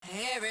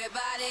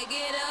Everybody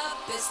get up,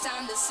 it's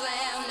time to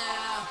slam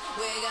now.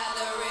 We got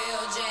the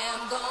real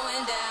jam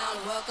going down.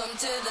 Welcome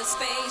to the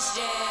Space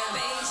Jam.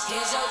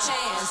 Here's your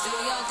chance, do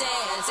your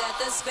dance at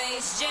the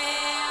Space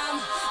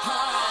Jam.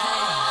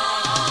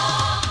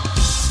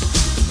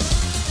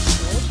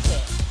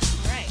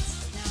 Alright,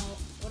 now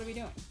what are we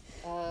doing?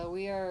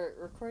 We are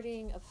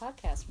recording a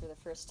podcast for the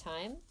first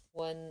time.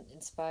 One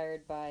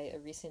inspired by a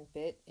recent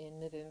bit in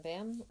the Bim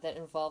Bam that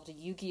involved a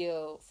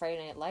Yu-Gi-Oh!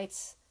 Friday Night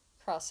Lights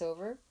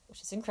crossover, which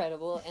is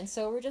incredible. And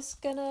so we're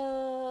just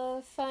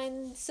gonna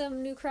find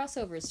some new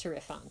crossovers to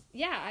riff on.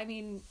 Yeah, I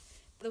mean,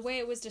 the way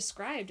it was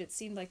described, it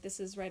seemed like this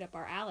is right up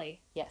our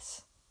alley.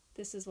 Yes.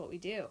 This is what we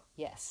do.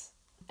 Yes.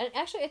 And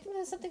actually, I think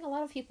that's something a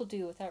lot of people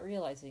do without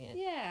realizing it.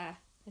 Yeah.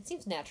 It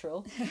seems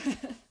natural.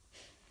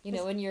 You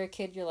know, when you're a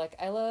kid, you're like,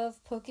 I love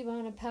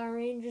Pokemon and Power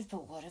Rangers,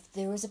 but what if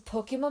there was a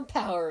Pokemon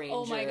Power Ranger?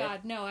 Oh my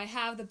god, no, I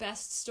have the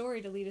best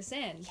story to lead us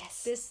in.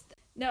 Yes.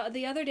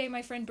 The other day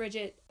my friend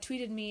Bridget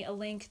tweeted me a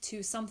link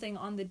to something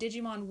on the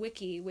Digimon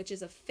Wiki, which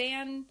is a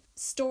fan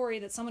story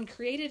that someone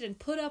created and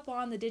put up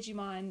on the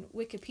Digimon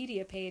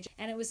Wikipedia page,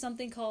 and it was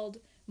something called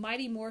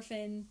Mighty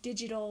Morphin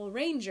Digital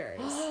Rangers.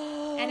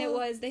 And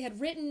they had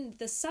written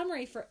the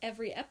summary for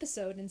every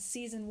episode in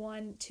season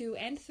 1, 2,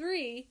 and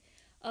 3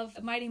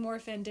 of Mighty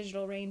Morphin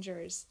Digital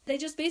Rangers. They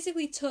just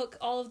basically took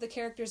all of the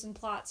characters and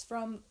plots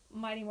from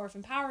Mighty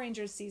Morphin Power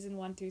Rangers season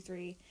 1 through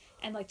 3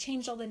 and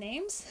changed all the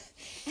names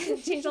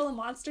and changed all the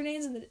monster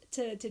names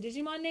to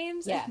Digimon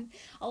names, and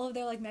all of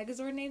their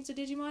Megazord names to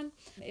Digimon.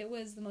 It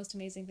was the most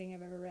amazing thing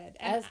I've ever read.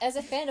 And as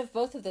a fan of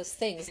both of those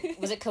things,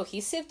 was it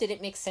cohesive? Did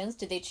it make sense?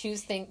 Did they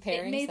choose pairings?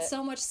 It made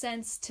so much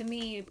sense to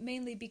me,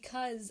 mainly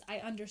because I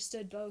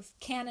understood both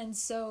canon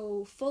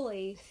so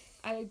fully.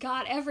 I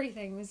got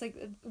everything. It was like,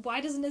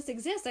 why doesn't this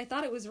exist? I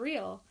thought it was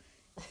real.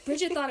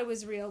 Bridget thought it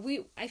was real.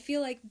 I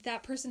feel like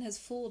that person has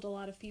fooled a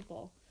lot of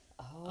people.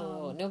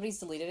 Oh, nobody's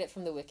deleted it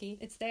from the wiki?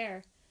 It's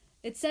there.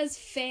 It says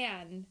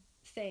fan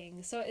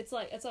thing. So it's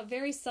a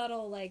very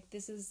subtle,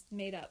 this is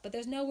made up. But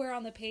there's nowhere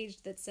on the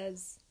page that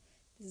says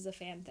this is a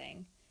fan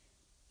thing.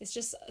 It's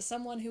just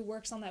someone who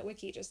works on that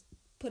wiki just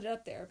put it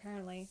up there,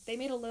 apparently. They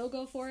made a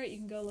logo for it. You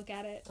can go look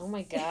at it. Oh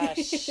my gosh.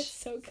 It's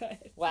so good.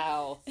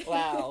 Wow.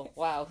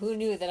 Who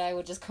knew that I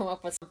would just come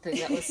up with something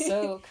that was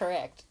so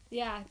correct?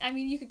 Yeah, I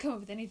mean, you could come up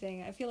with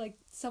anything. I feel like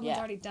someone's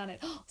already done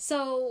it.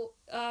 So,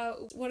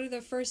 what are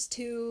the first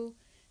two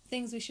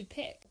things we should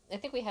pick? I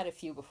think we had a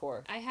few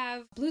before. I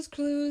have Blue's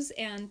Clues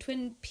and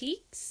Twin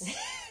Peaks.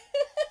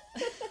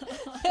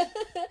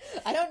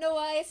 I don't know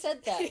why I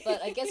said that,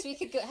 but I guess we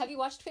could go. Have you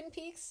watched Twin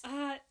Peaks?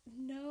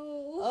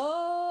 No.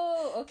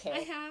 Oh, okay. I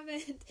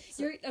haven't.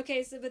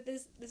 But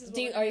this is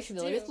what are you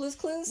familiar with Blue's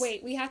Clues?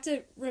 Wait, we have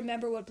to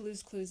remember what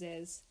Blue's Clues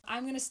is.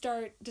 I'm going to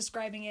start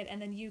describing it,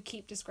 and then you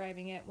keep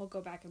describing it. We'll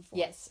go back and forth.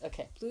 Yes,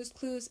 okay. Blue's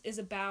Clues is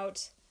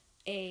about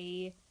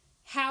a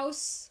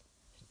house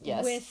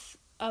yes. with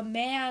a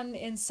man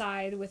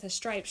inside with a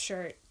striped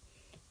shirt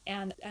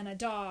and a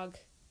dog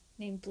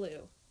named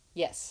Blue.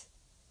 Yes.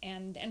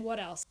 And what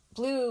else?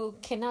 Blue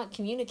cannot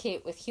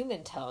communicate with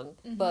human tongue,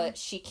 but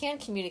she can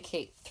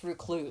communicate through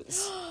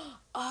clues.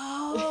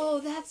 Oh,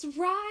 that's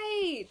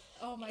right!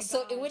 Oh my god.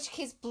 So in which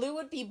case Blue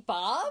would be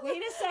Bob?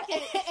 Wait a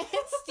second.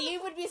 And Steve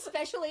would be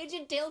Special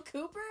Agent Dale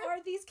Cooper?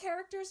 Are these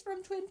characters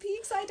from Twin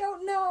Peaks? I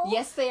don't know.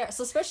 Yes, they are.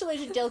 So Special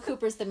Agent Dale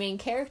Cooper is the main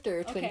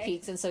character of Twin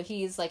Peaks, and so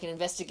he's an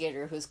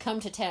investigator who's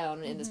come to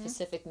town in this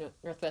Pacific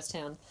Northwest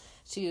town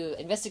to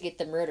investigate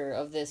the murder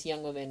of this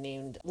young woman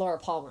named Laura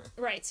Palmer.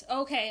 Right.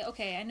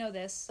 Okay, I know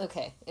this.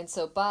 Okay, and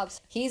so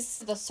he's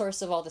the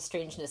source of all the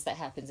strangeness that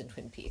happens in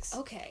Twin Peaks.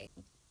 Okay.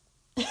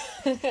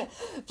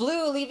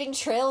 Blue leaving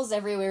trails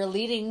everywhere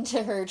leading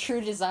to her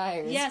true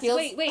desires. Yes,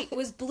 wait.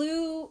 Was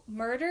Blue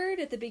murdered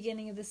at the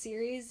beginning of the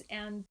series,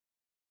 and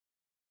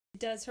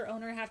does her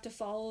owner have to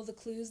follow the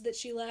clues that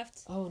she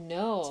left? Oh,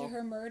 no. To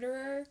her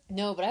murderer?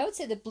 No, but I would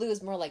say that Blue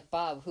is more like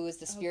Bob, who is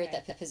the spirit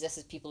that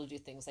possesses people to do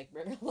things like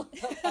murder Laura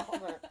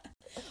Palmer.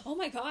 Oh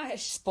my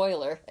gosh.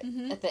 Spoiler,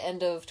 at the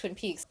end of Twin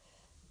Peaks,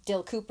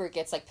 Dale Cooper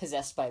gets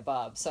possessed by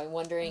Bob. So I'm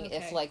wondering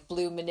if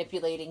Blue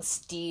manipulating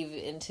Steve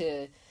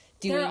into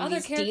doing there are other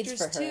these deeds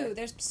for her. characters too.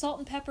 There's Salt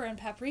and Pepper and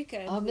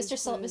Paprika. Oh, Mr.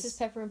 Salt, Mrs.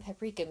 Pepper, and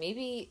Paprika.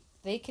 Maybe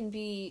they can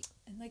be.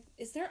 And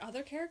is there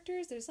other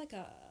characters? There's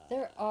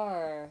There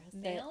are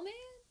mailman.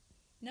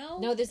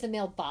 No, there's the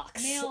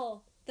mailbox.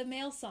 The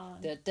mail song.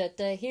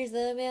 Here's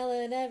the mail,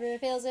 it never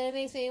fails. It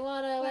makes me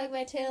wanna wag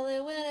my tail,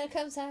 and when it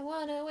comes, I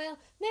wanna wail.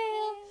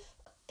 Mail.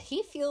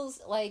 He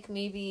feels like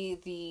maybe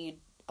the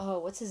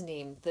what's his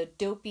name? The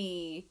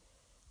dopey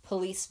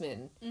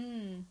policeman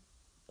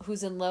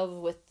who's in love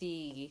with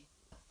the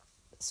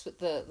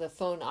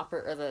phone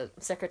operator or the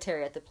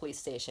secretary at the police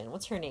station.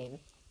 What's her name?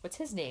 What's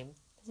his name?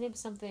 His name's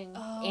something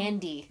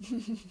Andy.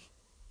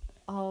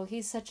 Oh,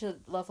 he's such a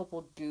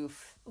lovable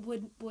goof.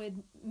 Would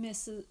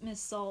Miss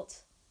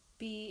Salt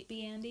be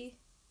Andy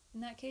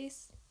in that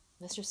case?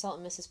 Mr. Salt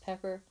and Mrs.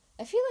 Pepper.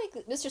 I feel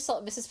like Mr.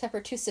 Salt and Mrs. Pepper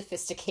are too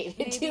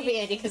sophisticated to be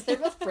Andy, because they're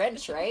both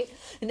French, right?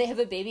 And they have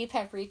a baby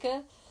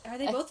Paprika. Are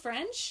they both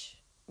French?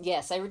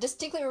 Yes, I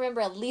distinctly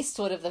remember at least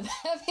one of them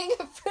having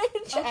a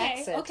French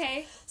accent.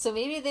 Okay. So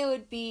maybe they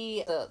would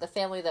be the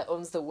family that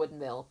owns the wood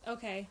mill,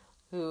 Okay.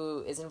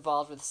 who is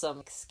involved with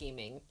some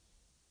scheming.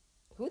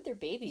 Who would their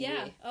baby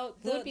Yeah. be? Oh,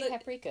 Who would be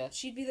Paprika?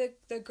 She'd be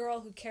the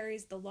girl who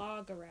carries the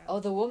log around. Oh,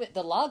 the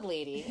log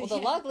lady. Well, the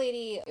Yeah. log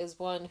lady is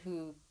one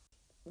who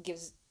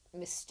gives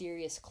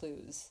mysterious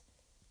clues.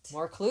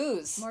 More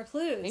clues. More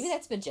clues. Maybe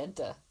that's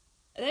Magenta.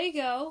 There you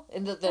go.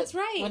 And That's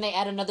right. When they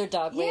add another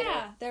dog later.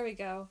 Yeah, there we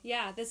go.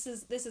 Yeah, this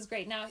is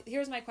great. Now,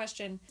 here's my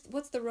question.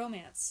 What's the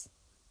romance?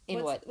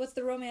 What's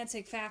the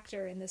romantic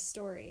factor in this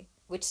story?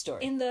 Which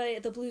story? In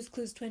the Blue's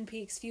Clues Twin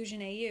Peaks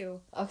Fusion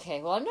AU.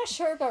 Okay, well, I'm not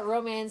sure about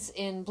romance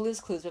in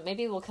Blue's Clues, but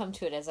maybe we'll come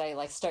to it as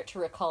I start to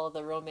recall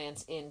the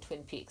romance in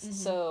Twin Peaks. Mm-hmm.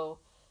 So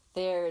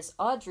there's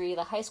Audrey,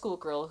 the high school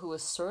girl who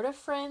was sort of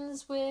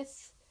friends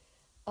with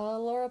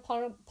Laura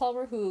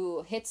Palmer,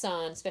 who hits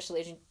on Special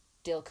Agent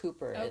Dale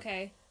Cooper.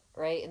 Okay.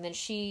 Right? And then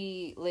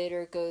she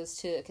later goes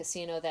to a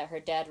casino that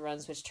her dad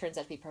runs, which turns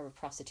out to be part of a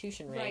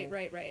prostitution ring.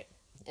 Right.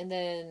 And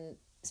then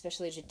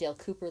Special Agent Dale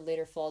Cooper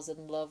later falls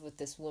in love with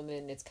this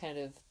woman. It's kind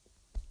of...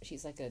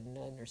 She's like a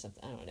nun or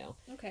something. I don't know.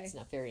 Okay. It's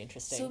not very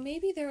interesting. So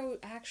maybe there are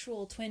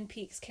actual Twin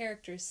Peaks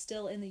characters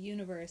still in the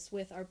universe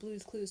with our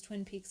Blue's Clues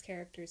Twin Peaks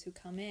characters who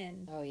come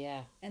in. Oh,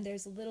 yeah. And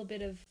there's a little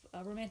bit of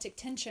romantic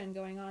tension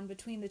going on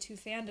between the two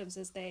fandoms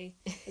as they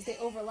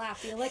overlap.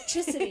 The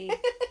electricity.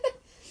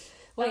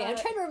 Wait, I'm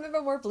trying to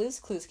remember more Blue's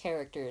Clues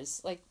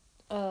characters.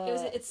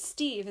 It's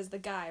Steve is the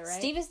guy, right?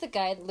 Steve is the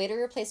guy, later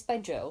replaced by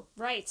Joe.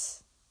 Right.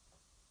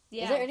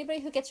 Yeah. Is there anybody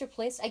who gets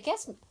replaced? I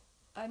guess...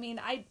 I mean,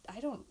 I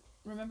don't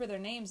remember their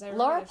names. I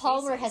remember Laura their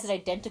Palmer faces. has an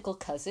identical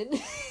cousin.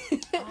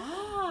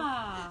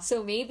 Ah.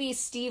 So maybe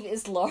Steve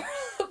is Laura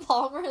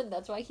Palmer, and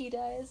that's why he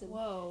dies. And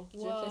Whoa.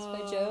 is replaced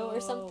by Joe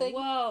or something.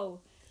 Whoa.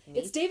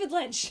 It's David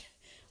Lynch.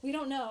 We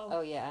don't know.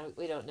 Oh, yeah,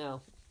 we don't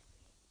know.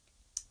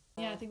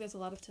 Yeah, I think there's a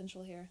lot of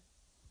potential here.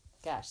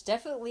 Gosh,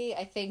 definitely,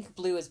 I think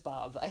Blue is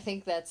Bob. I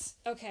think that's...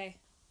 Okay.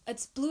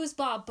 It's Blue is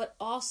Bob, but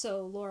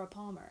also Laura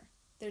Palmer.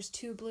 There's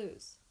two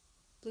Blues.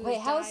 Blue Wait,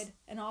 has died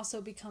and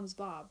also becomes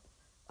Bob.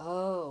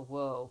 Oh,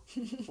 whoa.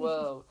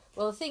 Whoa.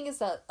 Well, the thing is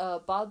that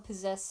Bob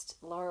possessed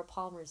Laura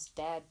Palmer's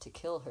dad to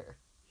kill her.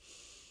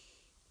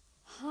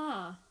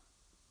 Huh.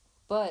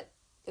 But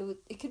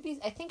it could be...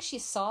 I think she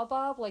saw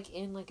Bob,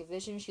 in a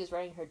vision. She was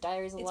writing her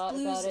diaries about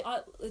it.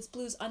 It's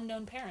Blue's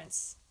unknown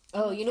parents.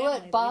 Oh, Unknown you know family what?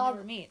 that we Bob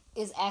never meet.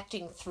 is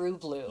acting through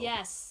Blue.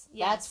 Yes.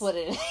 That's what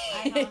it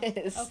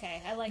is.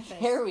 Okay, I like this.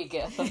 Here we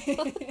go.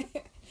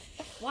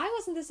 Why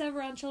wasn't this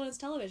ever on children's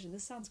television?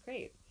 This sounds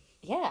great.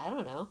 Yeah, I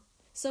don't know.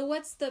 So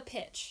what's the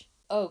pitch?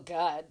 Oh,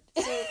 God.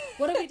 So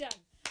what have we done?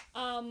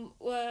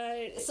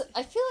 What? So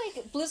I feel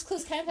like Blue's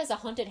Clues kind of has a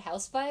haunted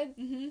house vibe.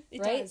 Mm-hmm.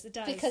 It right? does. It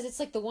does. Because it's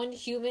the one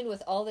human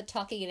with all the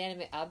talking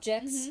inanimate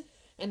objects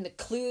and the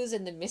clues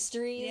and the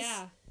mysteries.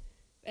 Yeah.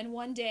 And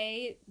one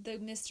day the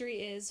mystery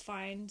is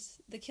find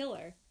the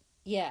killer.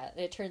 Yeah, and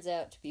it turns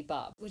out to be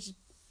Bob. Which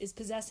is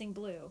possessing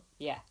Blue.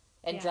 Yeah.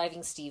 And Yeah.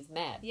 driving Steve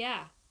mad.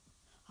 Yeah.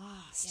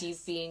 Steve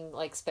yes. being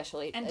special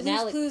agent. And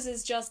Blue's Clues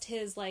is just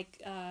his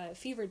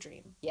fever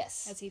dream.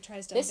 Yes. As he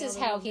tries to. This unveil is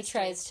the how real he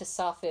mystery. tries to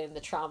soften the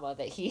trauma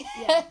that he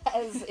Yeah.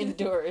 has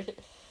endured.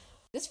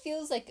 This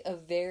feels like a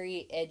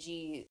very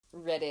edgy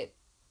Reddit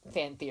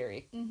fan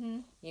theory. Mm-hmm.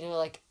 You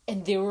know,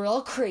 and they were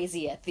all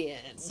crazy at the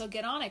end. So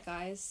get on it,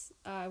 guys.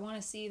 I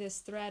want to see this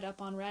thread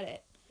up on Reddit,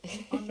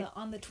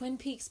 on the Twin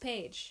Peaks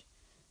page,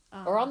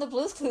 or on the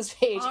Blue's Clues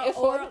page, if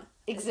one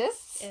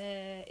exists.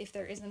 If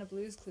there isn't a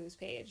Blue's Clues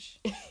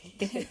page,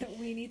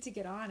 we need to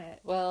get on it.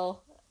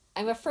 Well,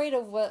 I'm afraid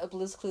of what a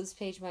Blue's Clues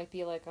page might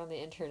be like on the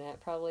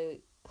internet.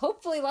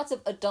 Hopefully, lots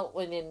of adult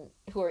women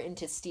who are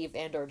into Steve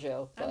and or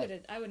Joe.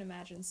 I would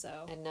imagine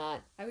so. And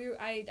not.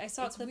 I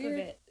saw a clip weird.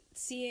 of it.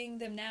 Seeing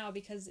them now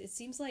because it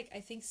seems like I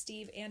think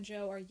Steve and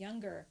Joe are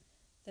younger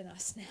than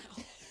us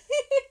now.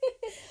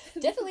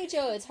 Definitely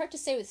Joe. It's hard to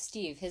say with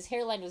Steve. His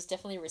hairline was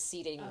definitely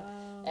receding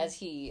as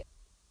he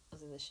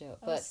was in the show.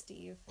 But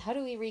Steve. How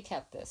do we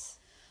recap this?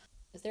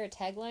 Is there a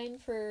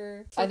tagline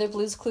for either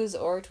Blue's Clues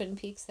or Twin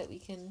Peaks that we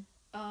can...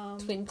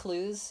 Twin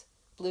Clues?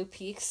 Blue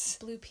Peaks?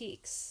 Blue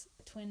Peaks.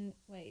 Blues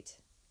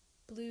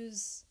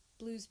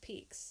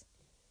Peaks.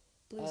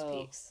 Blues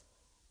Peaks.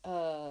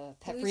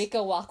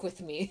 Paprika, Walk With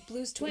Me.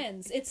 Blue's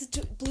twins.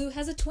 Blue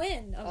has a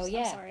twin. Oh, yeah.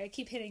 I'm sorry, I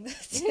keep hitting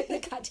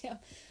the goddamn.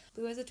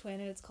 Blue has a twin,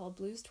 and it's called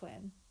Blue's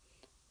Twin.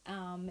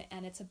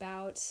 And it's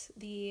about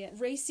the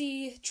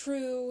racy,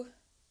 true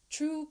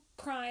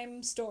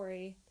crime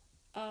story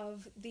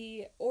of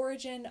the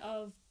origin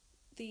of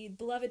the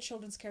beloved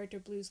children's character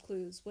Blue's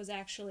Clues was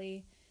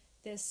actually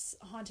this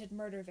haunted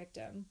murder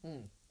victim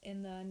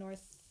in the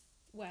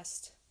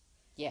Northwest.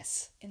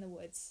 Yes. In the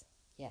woods.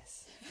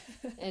 Yes.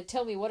 And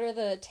tell me, what are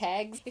the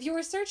tags? If you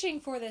were searching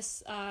for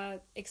this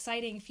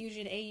exciting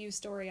Fusion AU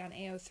story on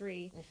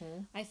AO3,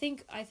 I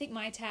think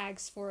my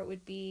tags for it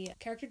would be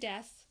character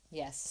death.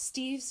 Yes.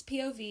 Steve's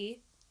POV.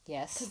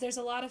 Yes. Because there's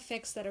a lot of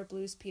fics that are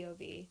Blue's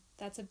POV.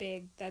 That's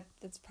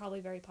that's probably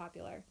very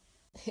popular.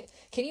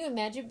 Can you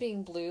imagine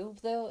being Blue,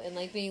 though, and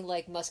being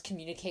must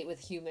communicate with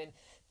human?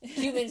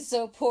 Humans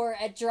so poor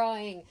at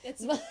drawing.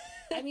 It's,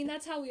 I mean,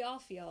 that's how we all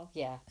feel.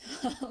 Yeah.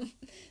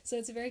 So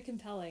it's very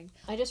compelling.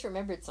 I just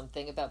remembered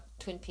something about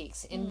Twin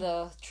Peaks. In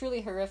the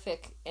truly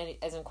horrific, and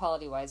as in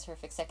quality-wise,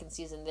 horrific second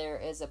season, there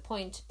is a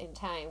point in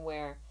time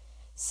where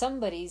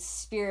somebody's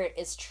spirit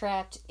is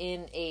trapped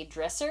in a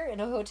dresser in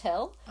a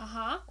hotel.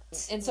 Uh-huh.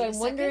 And so I'm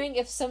wondering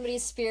if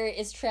somebody's spirit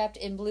is trapped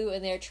in blue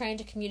and they're trying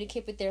to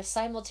communicate, but they're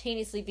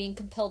simultaneously being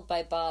compelled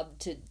by Bob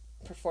to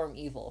perform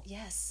evil.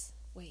 Yes.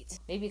 Wait.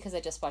 Maybe because I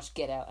just watched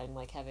Get Out, I'm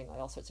like having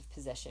all sorts of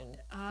possession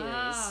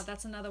theories.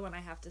 That's another one I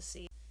have to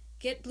see.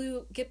 Get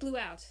blue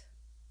out.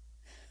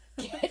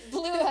 Get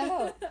blue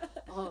out.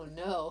 Oh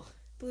no.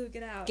 Blue,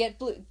 get out. Get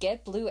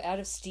blue out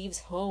of Steve's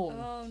home.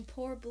 Oh, and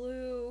poor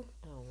Blue.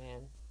 Oh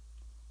man.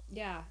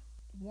 Yeah.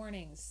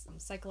 Warnings.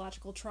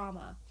 Psychological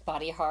trauma.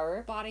 Body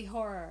horror. Body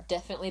horror.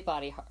 Definitely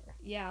body horror.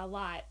 Yeah, a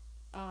lot.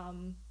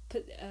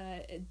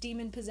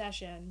 Demon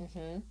possession.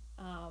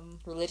 Mm-hmm.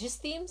 Religious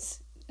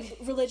themes?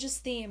 Religious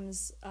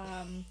themes.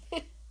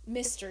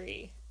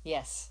 Mystery.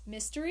 Yes.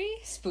 Mystery?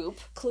 Spoop.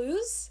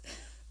 Clues?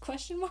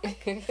 Question mark?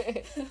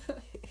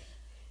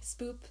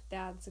 Spoop.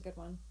 That's a good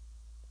one.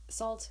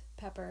 Salt,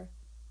 pepper,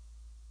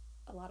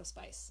 a lot of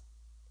spice.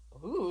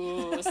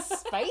 Ooh,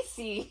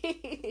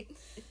 spicy.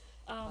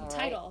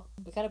 Title.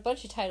 Right. We got a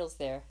bunch of titles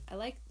there. I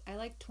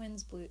like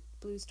Twins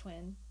Blues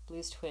Twin.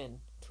 Blues Twin.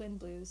 Twin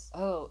Blues.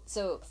 Oh,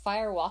 so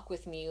Fire Walk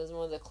With Me was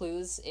one of the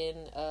clues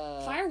in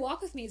Fire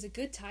Walk With Me is a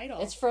good title.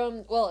 It's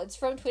from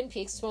Twin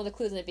Peaks. It's one of the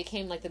clues and it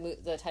became like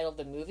the title of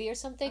the movie or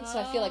something. So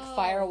I feel like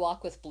Fire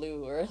Walk With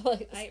Blue or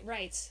like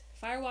right.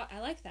 Fire Walk. I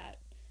like that.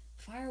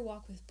 Fire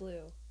Walk With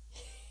Blue.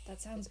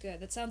 That sounds good.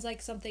 That sounds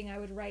like something I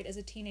would write as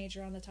a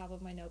teenager on the top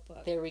of my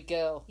notebook. There we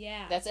go.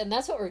 Yeah.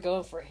 That's what we're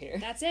going for here.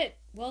 That's it.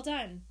 Well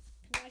done.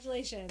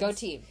 Congratulations. Go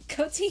team.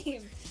 Go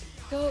team.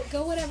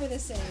 Go whatever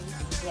this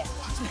is.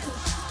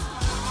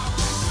 Yeah.